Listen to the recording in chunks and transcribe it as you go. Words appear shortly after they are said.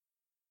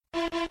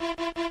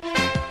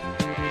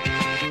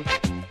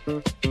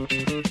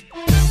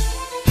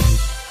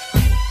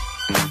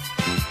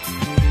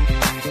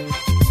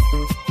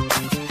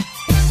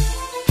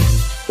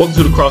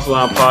Welcome to the Cross the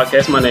Line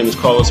Podcast. My name is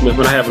Carlos Smith,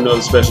 and I have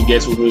another special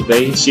guest with me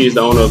today. She is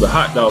the owner of the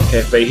Hot Dog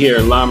Cafe here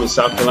in Lyman,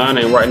 South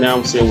Carolina, and right now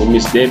I'm sitting with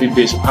Miss Debbie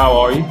Bishop. How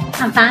are you?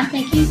 I'm fine,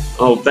 thank you.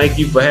 Oh, thank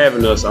you for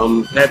having us.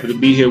 I'm happy to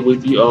be here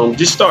with you.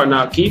 Just starting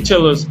out, can you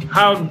tell us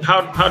how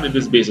did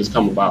this business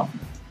come about?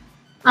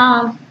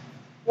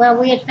 Well,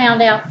 we had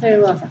found out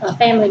through a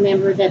family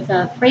member that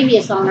the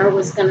previous owner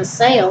was going to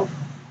sell,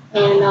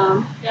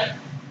 and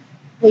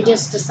we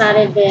just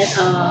decided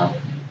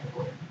that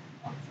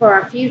for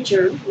our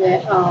future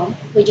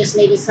that we just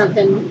needed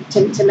something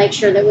to make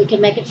sure that we could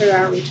make it through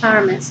our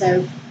retirement.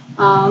 So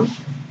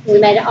we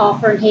made an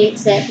offer and he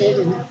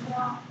accepted, and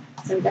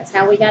so that's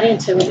how we got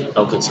into it.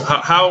 Okay, so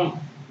how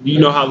do you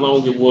know how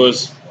long it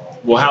was?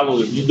 Well, how long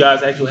you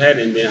guys actually had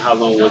it, and then how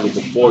long was it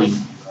before you?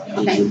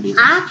 Okay,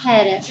 I've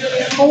had it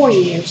 4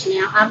 years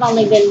now. I've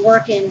only been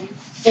working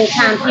full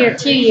time here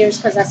 2 years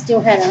because I still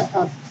had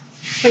a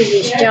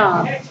previous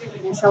job,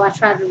 and so I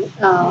tried to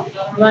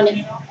run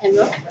it and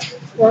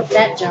work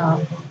that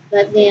job.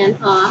 But then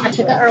I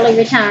took an early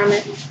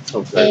retirement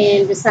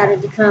and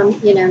decided to come,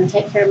 and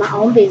take care of my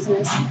own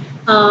business.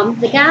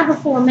 The guy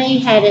before me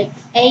had it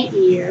 8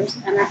 years,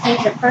 and I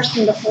think the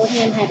person before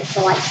him had it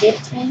for like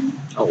 15.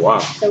 Oh, wow.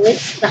 So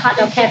the Hot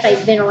Dog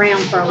Cafe's been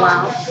around for a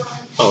while.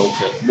 Oh,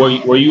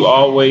 okay. Were you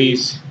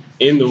always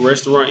in the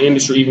restaurant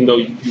industry, even though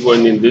you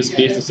weren't in this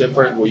business at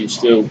first? Were you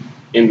still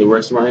in the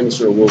restaurant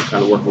industry, or what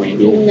kind of work were you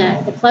doing?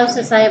 No, the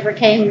closest I ever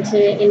came to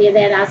any of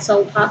that, I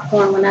sold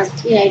popcorn when I was a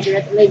teenager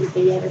at the movie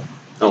theater.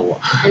 Oh,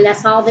 wow. And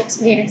that's all the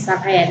experience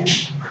I've had.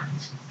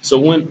 So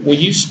when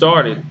you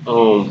started,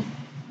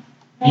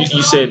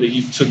 you said that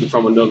you took it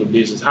from another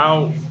business.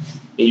 How,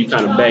 and you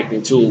kind of backed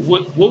into it.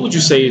 What would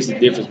you say is the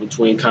difference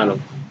between kind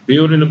of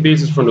building a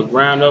business from the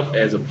ground up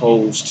as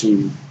opposed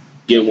to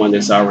getting one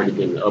that's already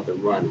been up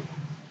and running?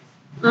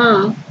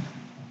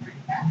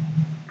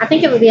 I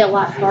think it would be a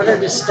lot harder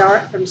to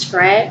start from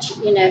scratch.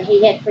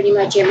 He had pretty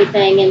much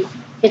everything and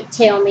could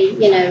tell me,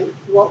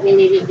 what we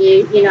needed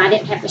to do. I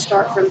didn't have to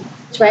start from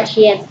scratch.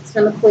 He had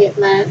some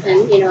equipment,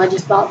 and, I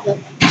just bought the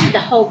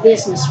whole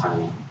business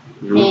from him.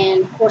 Mm-hmm.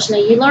 And, of course,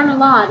 you learn a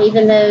lot.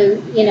 Even though,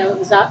 it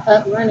was up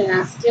and running,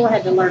 I still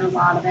had to learn a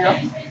lot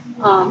about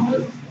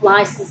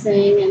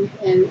licensing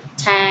and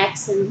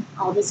tax and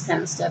all this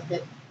kind of stuff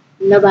that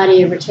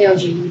nobody ever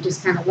tells you. You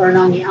just kind of learn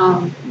on your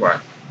own. Right.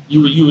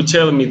 You were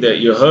telling me that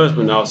your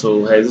husband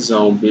also has his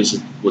own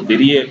business.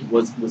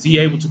 Was he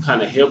able to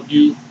kind of help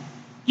you,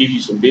 give you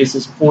some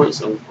business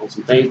points on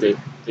some things that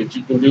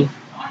you can do?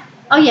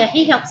 Oh yeah,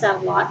 he helps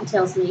out a lot and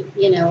tells me,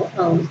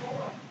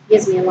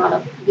 gives me a lot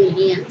of good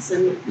hints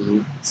and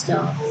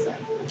stuff.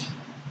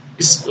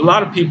 So. A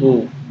lot of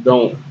people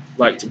don't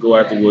like to go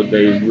after what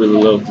they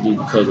really love to do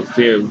because of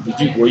fear.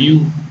 Were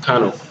you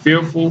kind of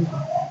fearful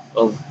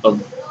of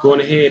going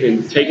ahead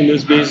and taking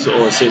this business,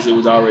 or since it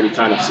was already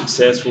kind of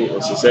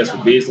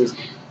successful business,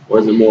 or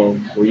is it more,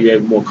 were you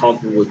more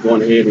comfortable with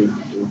going ahead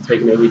and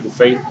taking that leap of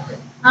faith?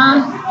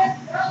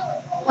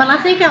 Well, I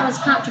think I was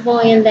comfortable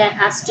in that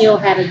I still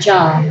had a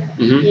job,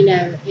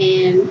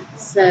 and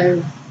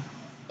so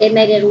it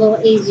made it a little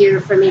easier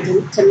for me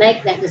to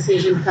make that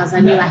decision because I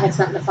knew I had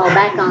something to fall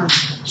back on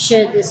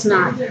should this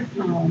not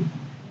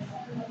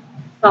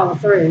follow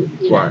through,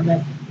 Right.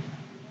 But,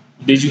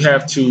 did you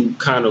have to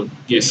kind of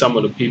get some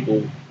of the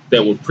people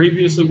that were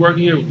previously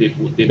working here?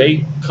 Did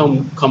they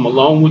come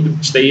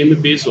along stay in the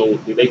business, or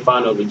did they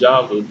find other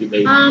jobs, or did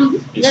they?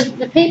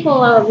 The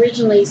people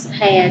originally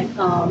had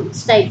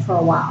stayed for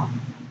a while.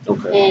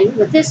 Okay. And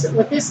with this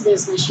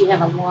business, you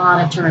have a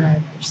lot of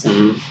turnover.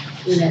 So,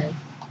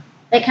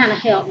 they kind of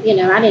help. I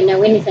didn't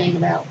know anything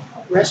about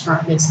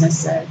restaurant business,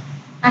 so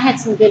I had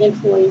some good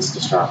employees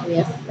to start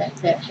with that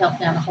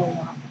helped out a whole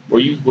lot. Were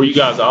you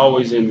guys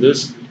always in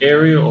this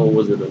area, or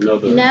was it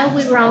another? No,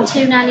 we were on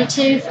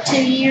 292 for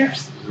 2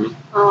 years.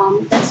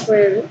 Mm-hmm. That's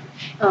where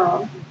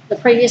the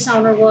previous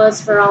owner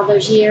was for all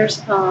those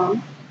years.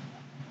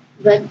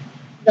 But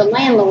the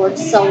landlord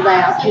sold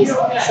out. He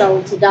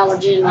sold to Dollar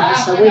General,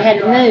 so we had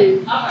to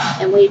move,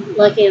 and we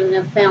lucky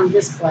enough found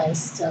this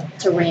place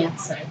to rent.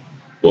 So.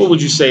 What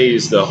would you say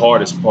is the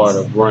hardest part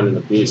of running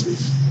a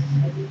business?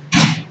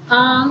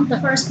 The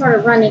first part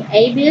of running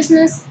a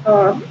business,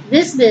 or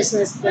this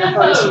business, the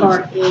hardest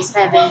part is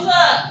having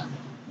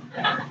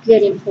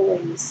good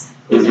employees.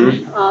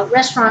 Mm-hmm.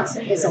 Restaurants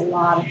is a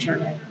lot of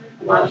turnover.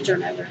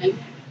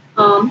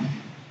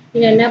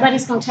 And,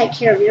 nobody's going to take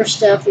care of your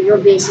stuff or your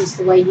business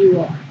the way you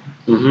are.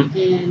 Mm-hmm.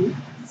 And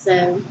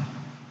so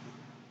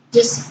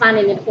just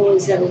finding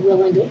employees that are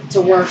willing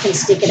to work and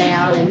stick it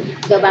out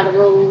and go by the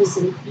rules.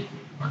 And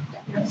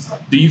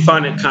do you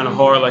find it kind of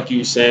hard, like you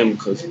were saying,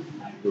 because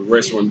the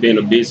restaurant being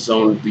a business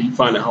owner, do you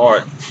find it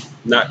hard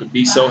not to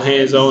be so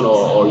hands-on,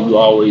 or are you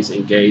always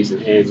engaged in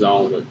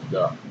hands-on with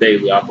the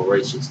daily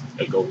operations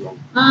that go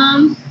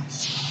on?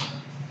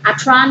 I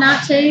try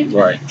not to.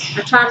 Right.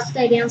 I try to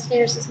stay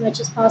downstairs as much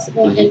as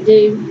possible and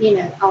do,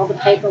 all the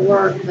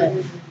paperwork, but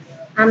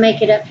I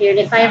make it up here. And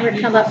if I ever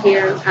come up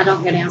here, I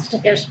don't go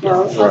downstairs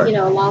for,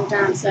 a long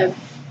time. So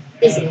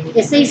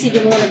it's easy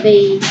to want to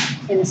be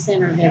in the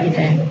center of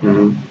everything.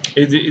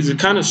 Is it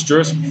kind of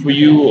stressful for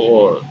you,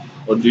 or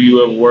do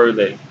you ever worry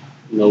that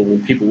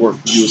when people work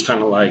for you, it's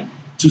kind of like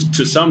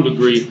to some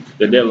degree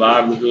that their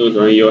livelihoods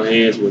are in your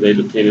hands, where they're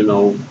depending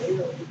on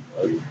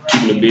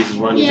keeping the business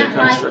running? Is Yeah, that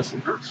kind of like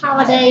stressful?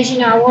 holidays.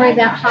 I worry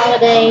about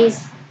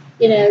holidays.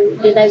 Do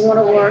they want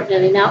to work? Do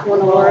they not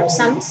want to work?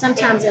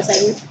 Sometimes I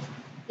say,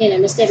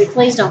 Miss Debbie,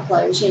 please don't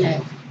close.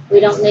 We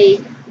don't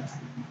need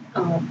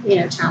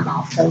time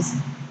off because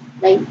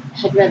they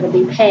had rather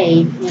be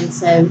paid. And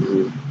so,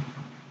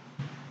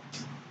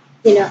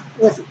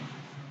 with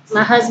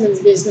my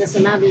husband's business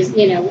and my business,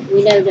 we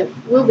know that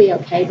we'll be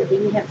okay, but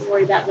then you have to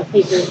worry about the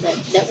people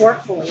that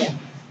work for you.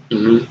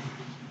 hmm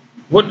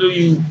What do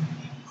you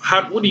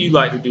what do you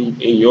like to do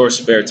in your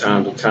spare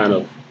time to kind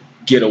of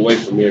get away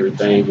from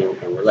everything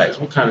and relax?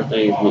 What kind of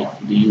things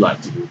do you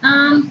like to do?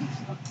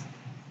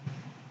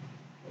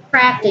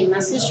 Crafting. My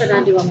sister and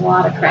I do a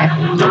lot of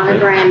crafting,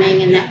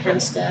 monogramming, and that kind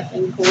of stuff.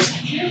 And of course,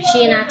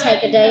 she and I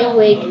take a day a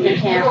week and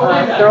have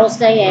a girls'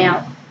 day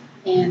out.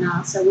 And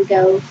so we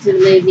go to the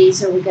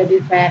movies or we go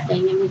do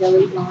crafting and we go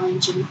eat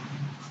lunch and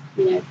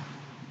you know.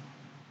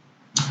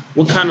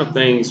 What kind of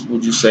things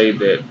would you say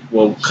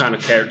what kind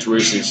of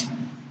characteristics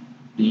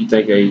do you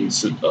think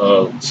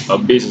a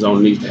business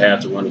owner needs to have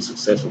to run a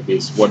successful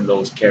business? What are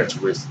those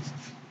characteristics?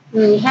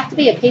 You have to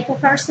be a people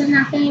person,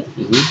 I think.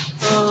 You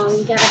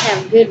got to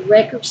have good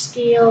record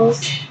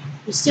skills.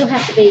 You still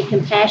have to be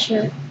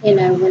compassionate,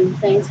 when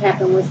things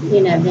happen with,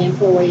 the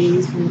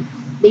employees, and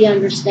be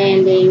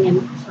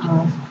understanding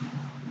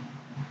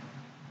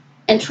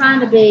and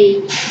trying to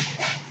be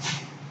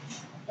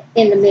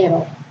in the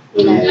middle,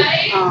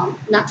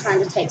 not trying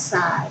to take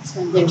sides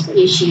when there's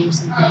issues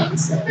and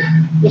things. So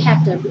you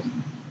have to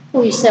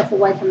pull yourself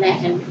away from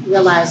that and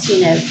realize,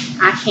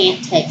 I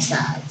can't take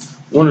sides.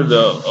 One of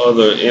the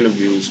other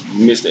interviews,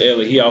 Mr.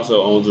 Ellie, he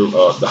also owns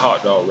the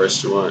hot dog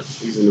restaurant.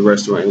 He's in the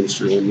restaurant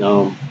industry,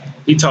 and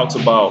he talks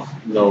about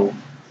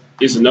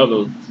it's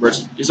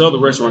other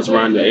restaurants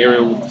around the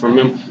area from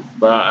him.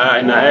 But I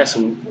asked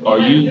him, are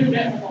you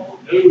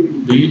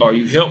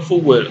helpful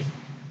with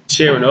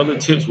sharing other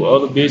tips with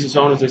other business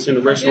owners that's in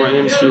the restaurant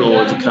industry,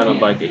 or is it kind of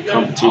like a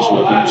competition,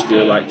 or do you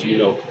still like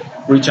to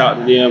reach out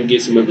to them,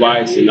 get some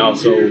advice, and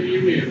also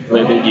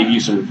let them give you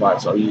some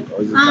advice? Are you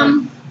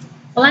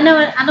Well, I know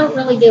I don't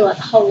really do a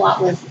whole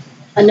lot with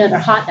another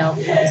hot dog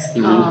place,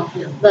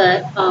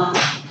 but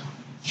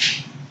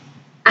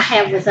I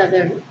have with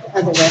other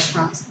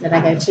restaurants that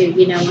I go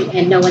to,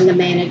 and knowing the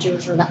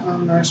managers or the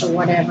owners or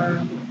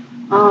whatever.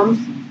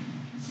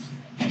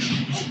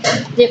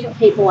 Different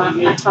people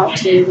I talk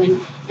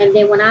to, and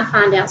then when I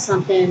find out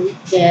something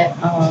that,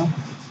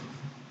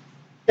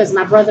 because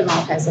my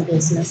brother-in-law has a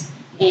business,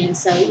 and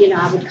so,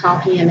 I would call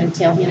him and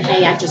tell him,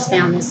 hey, I just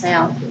found this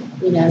out,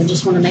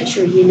 just want to make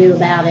sure you knew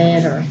about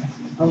it or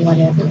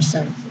whatever.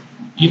 So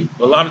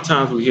a lot of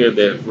times we hear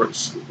that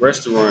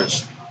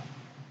restaurants,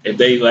 if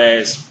they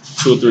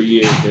last 2 or 3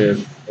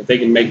 years, if they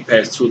can make it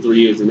past 2 or 3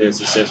 years in their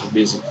successful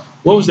business.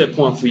 What was that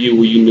point for you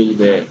where you knew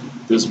that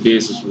this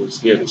business was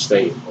here to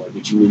stay, or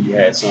that you knew you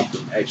had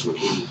something actually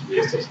in this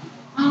business?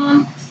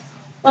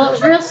 Well, it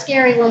was real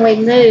scary when we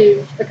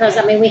moved because,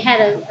 we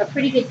had a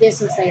pretty good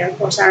business there. Of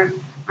course,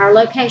 our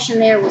location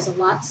there was a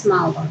lot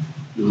smaller.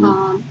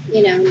 And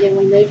then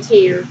we moved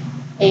here,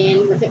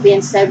 and with it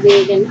being so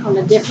big and on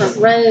a different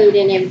road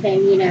and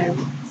everything,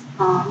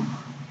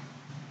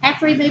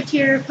 after we moved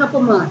here a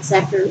couple months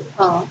after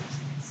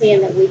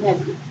seeing that we had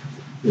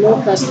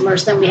more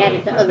customers than we had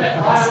at the other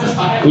places.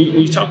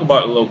 When you talk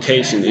about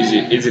location,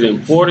 is it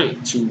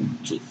important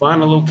to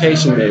find a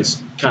location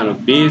that's kind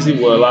of busy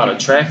with a lot of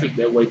traffic?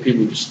 That way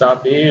people can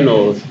stop in,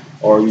 or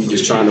are you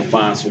just trying to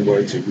find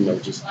somewhere to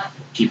just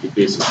keep the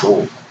business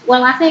going?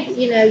 Well, I think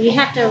you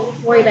have to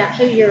worry about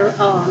who your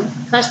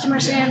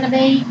customers are going to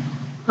be.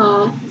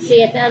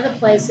 See, at the other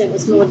place it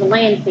was more the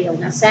landfill.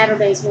 Now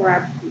Saturdays were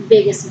our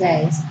biggest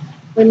days.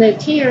 We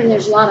moved here and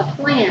there's a lot of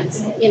plants,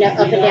 up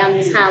and down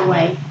this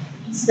highway.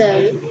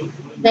 So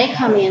they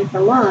come in for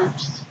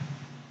lunch,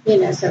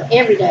 so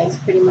every day is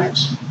pretty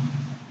much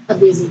a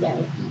busy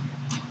day.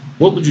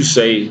 What would you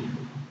say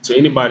to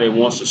anybody that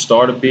wants to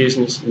start a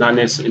business, not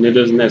necessarily, and it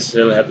doesn't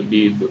necessarily have to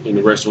be in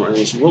the restaurant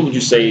industry, what would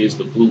you say is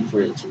the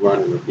blueprint to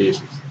running a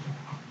business?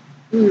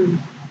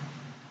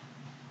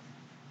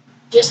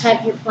 Just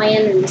have your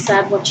plan and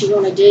decide what you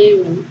want to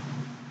do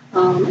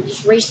and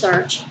just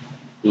research.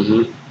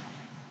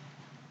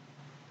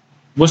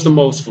 What's the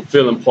most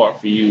fulfilling part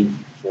for you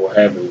for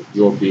having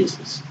your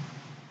business?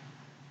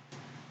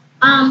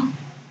 I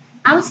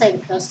would say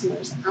the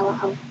customers.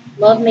 I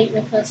love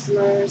meeting the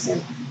customers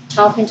and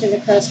talking to the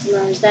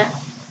customers.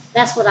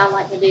 That's what I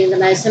like to do the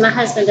most. And my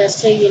husband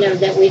does too,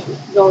 that we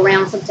go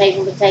around from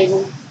table to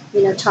table,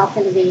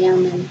 talking to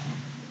them. And,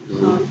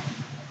 of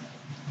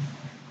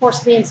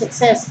course, being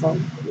successful,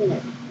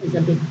 is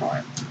a big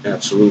part.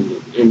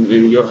 Absolutely.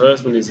 And your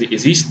husband, is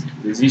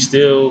he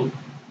still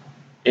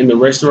in the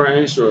restaurant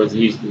industry, or does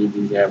he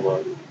have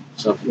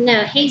something?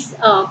 No, he's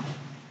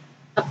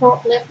a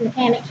forklift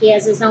mechanic. He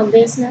has his own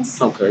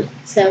business. Okay.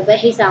 So, but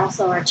he's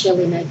also our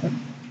chili maker.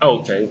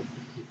 Okay.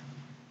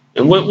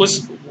 And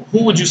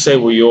who would you say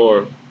were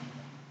your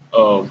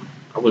I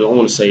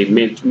want to say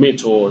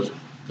mentors,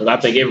 because I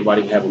think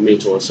everybody can have a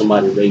mentor,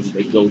 somebody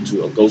they go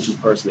to, a go-to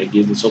person that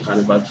gives them some kind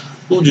of advice.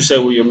 Who would you say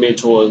were your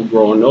mentors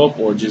growing up,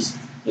 or just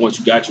once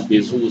you got your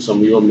business, who were some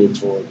of your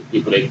mentors, the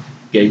people that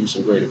gave you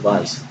some great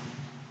advice?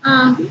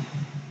 Of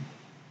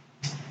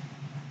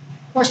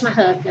course, my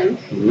husband.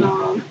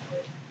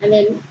 And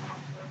then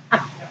I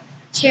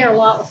share a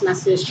lot with my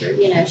sister.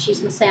 You know,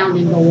 she's my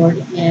sounding board,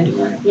 and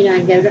you know,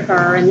 I go to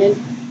her. And then,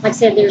 like I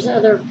said, there's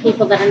other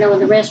people that I know in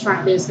the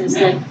restaurant business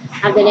that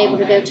I've been able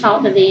to go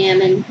talk to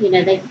them, and you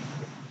know, they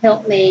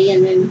help me.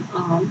 And then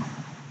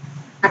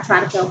I try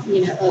to help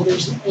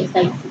others if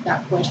they've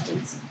got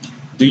questions.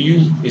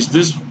 Is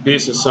this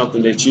business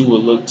something that you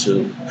would look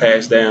to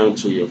pass down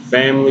to your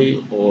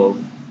family, or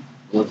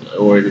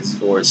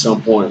at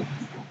some point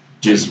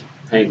just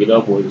hang it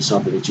up, or is it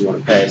something that you want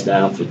to pass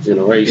down for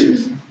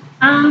generations?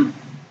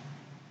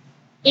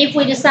 If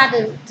we decide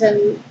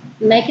to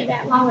make it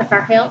that long, if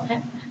our health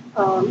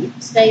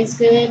stays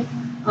good,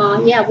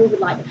 yeah, we would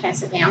like to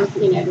pass it down,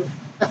 to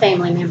a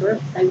family member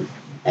if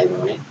they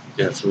want it.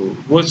 Yeah. So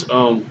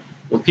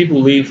when people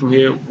leave from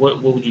here,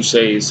 what would you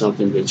say is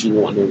something that you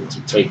want them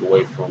to take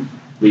away from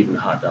leaving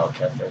the Hot Dog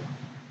Cafe?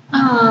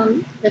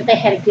 That they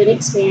had a good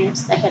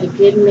experience, they had a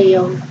good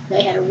meal,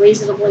 they had a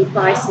reasonably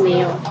priced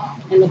meal,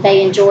 and that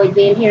they enjoyed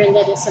being here, and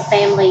that it's a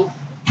family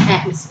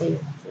atmosphere.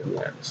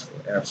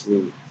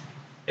 Absolutely.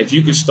 If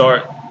you could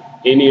start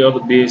any other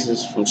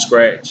business from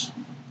scratch,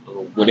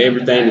 with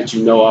everything that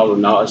you know, all the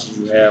knowledge that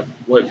you have,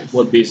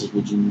 what business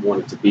would you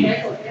want it to be?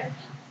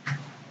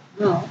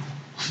 Oh.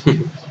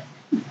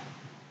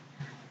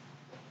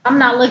 I'm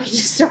not looking to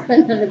start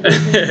another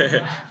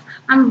business.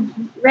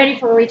 I'm ready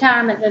for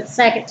retirement the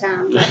second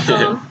time.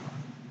 But,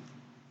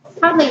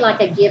 probably like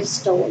a gift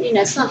store,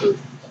 something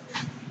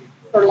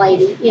for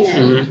lady,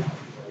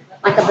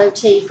 like a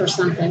boutique or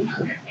something.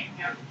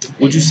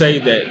 Would you say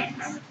that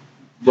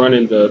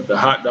running the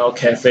Hot Dog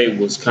Cafe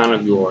was kind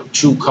of your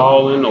true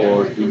calling,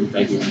 or do you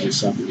think it was just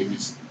something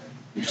that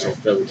you so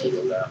fell into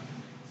your lap?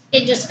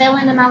 It just fell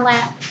into my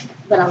lap,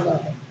 but I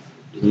love it.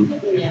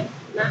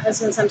 Mm-hmm. My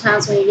husband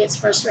sometimes when he gets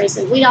frustrated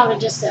says, "We ought to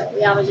just sell.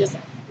 We ought to just."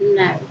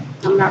 No,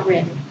 I'm not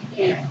ready.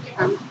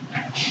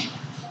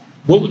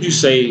 What would you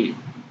say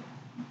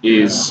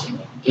is?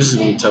 This is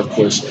a tough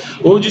question.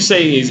 What would you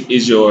say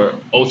is your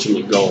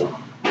ultimate goal?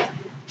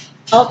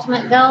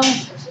 Ultimate goal?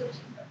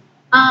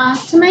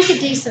 To make a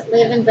decent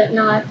living, but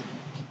not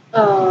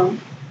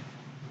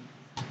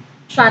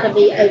try to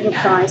be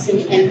overpriced,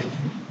 and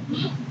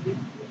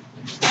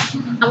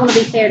I want to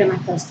be fair to my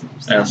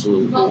customers.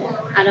 Absolutely.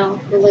 I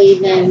don't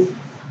believe in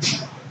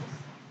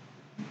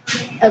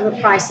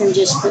overpricing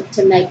just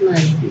to make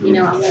money.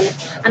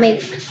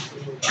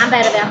 I'm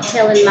bad about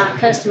telling my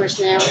customers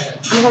now,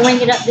 I'm going to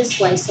ring it up this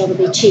way so it'll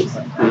be cheaper.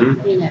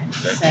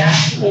 So,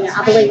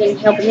 I believe in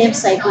helping them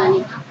save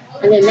money.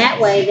 And then that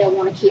way they'll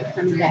want to keep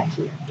coming back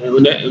here. And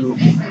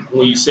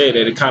when you say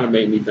that, it kind of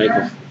made me think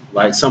of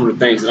like some of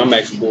the things that I'm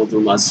actually going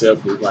through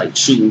myself with like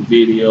shooting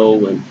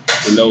video and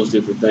those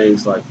different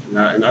things. Like,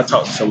 and I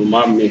talked to some of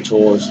my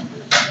mentors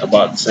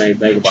about the same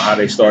thing, about how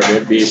they started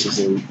their business.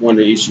 And one of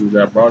the issues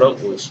that I brought up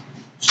was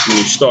when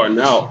you're starting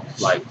out,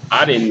 like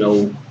I didn't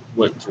know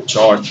what to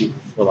charge people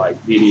for like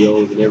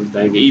videos and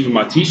everything. And even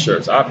my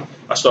t-shirts, I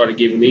started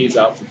giving these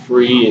out for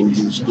free and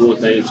just doing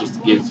things just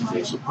to give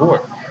some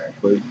support.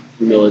 But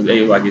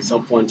they like at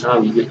some point in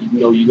time,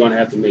 you're gonna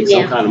have to make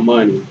some kind of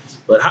money.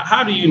 But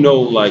how do you know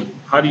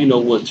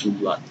what to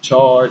like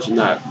charge and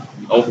not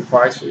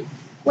overprice it?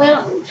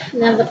 Well,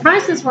 now the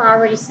prices were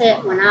already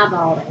set when I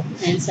bought it,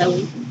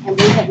 and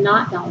we have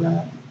not gone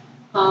up.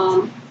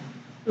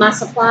 My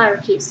supplier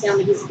keeps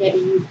telling me, he said, "Debbie,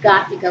 you've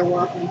got to go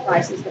up in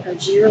prices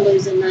because you're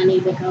losing money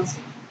because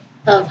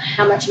of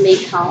how much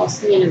meat costs.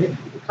 The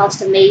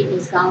cost of meat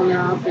has gone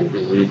up, and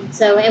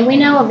we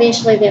know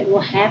eventually that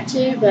we'll have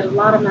to. But a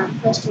lot of my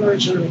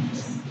customers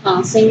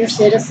are senior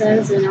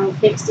citizens and on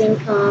fixed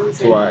incomes,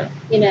 and right.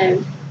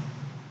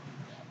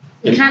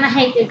 You kind of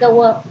hate to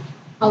go up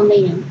on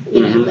them,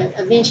 but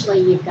eventually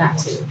you've got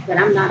to. But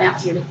I'm not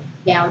out here to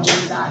gouge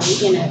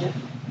anybody,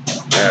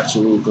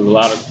 Absolutely, because a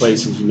lot of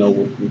places,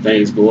 when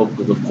things go up,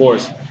 because of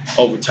course,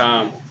 over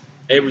time,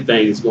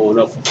 everything is going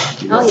up.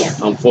 Oh yeah.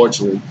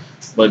 Unfortunately,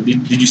 but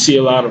did you see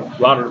a lot of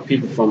the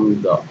people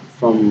from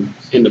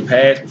in the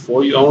past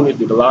before you owned it?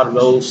 Did a lot of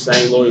those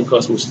same loyal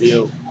customers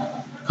still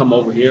come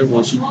over here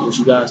once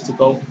you guys took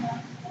over?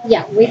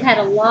 Yeah, we've had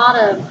a lot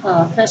of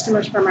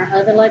customers from our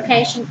other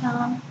location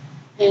come,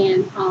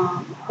 and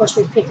of course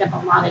we've picked up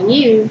a lot of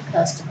new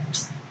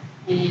customers,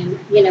 and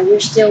we're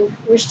still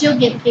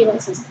getting people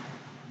that says,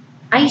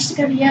 "I used to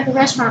go to your other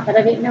restaurant, but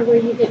I didn't know where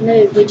you had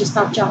moved. We just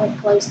thought y'all had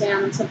closed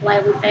down. I'm so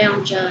glad we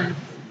found you."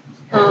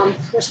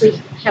 Of course, we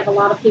have a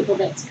lot of people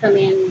that's come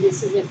in.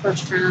 This is their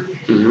first time.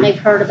 Mm-hmm. They've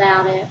heard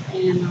about it,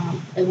 and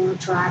they want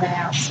to try it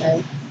out.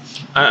 So,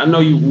 I know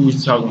we were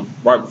talking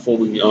right before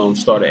we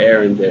started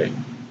airing that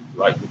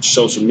like with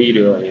social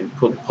media and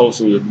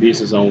posting your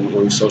business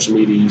on social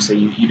media. You say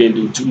you didn't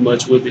do too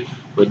much with it,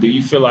 but do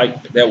you feel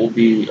like that will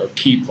be a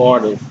key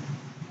part of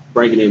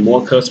bringing in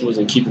more customers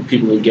and keeping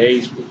people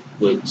engaged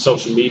with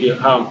social media?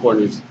 How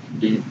important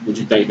would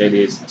you think that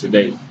is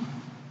today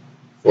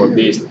for a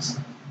business?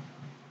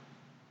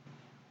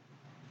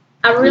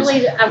 I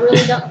really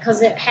don't,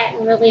 because it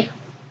hadn't really,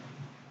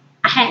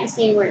 I hadn't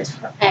seen where it's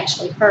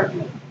actually hurt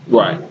me.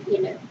 Right.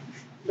 You know,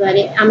 but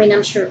I mean,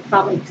 I'm sure it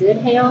probably could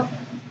help.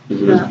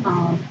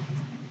 Mm-hmm.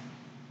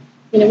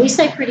 But we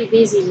stay pretty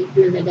busy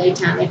during the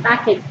daytime. If I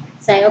could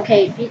say,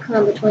 okay, if you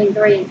come between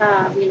 3 and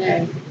 5,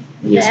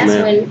 Yes, that's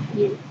ma'am. when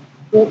you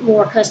want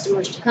more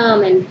customers to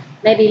come, and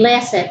maybe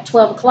less at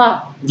 12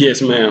 o'clock.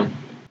 Yes, ma'am.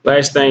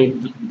 Last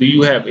thing, do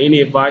you have any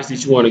advice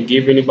that you want to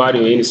give anybody,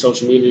 or any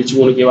social media that you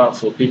want to give out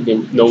so people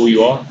can know who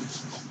you are?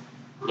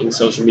 Any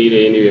social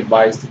media, any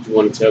advice that you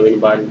want to tell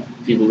anybody,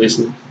 people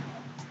listening?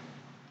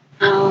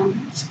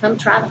 Just come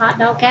try the Hot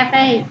Dog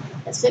Cafe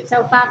at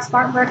 605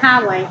 Spartanburg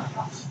Highway.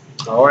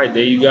 All right,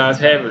 there you guys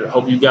have it. I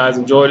hope you guys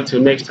enjoyed it.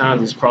 Till next time,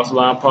 this is Cross the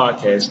Line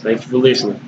Podcast. Thank you for listening.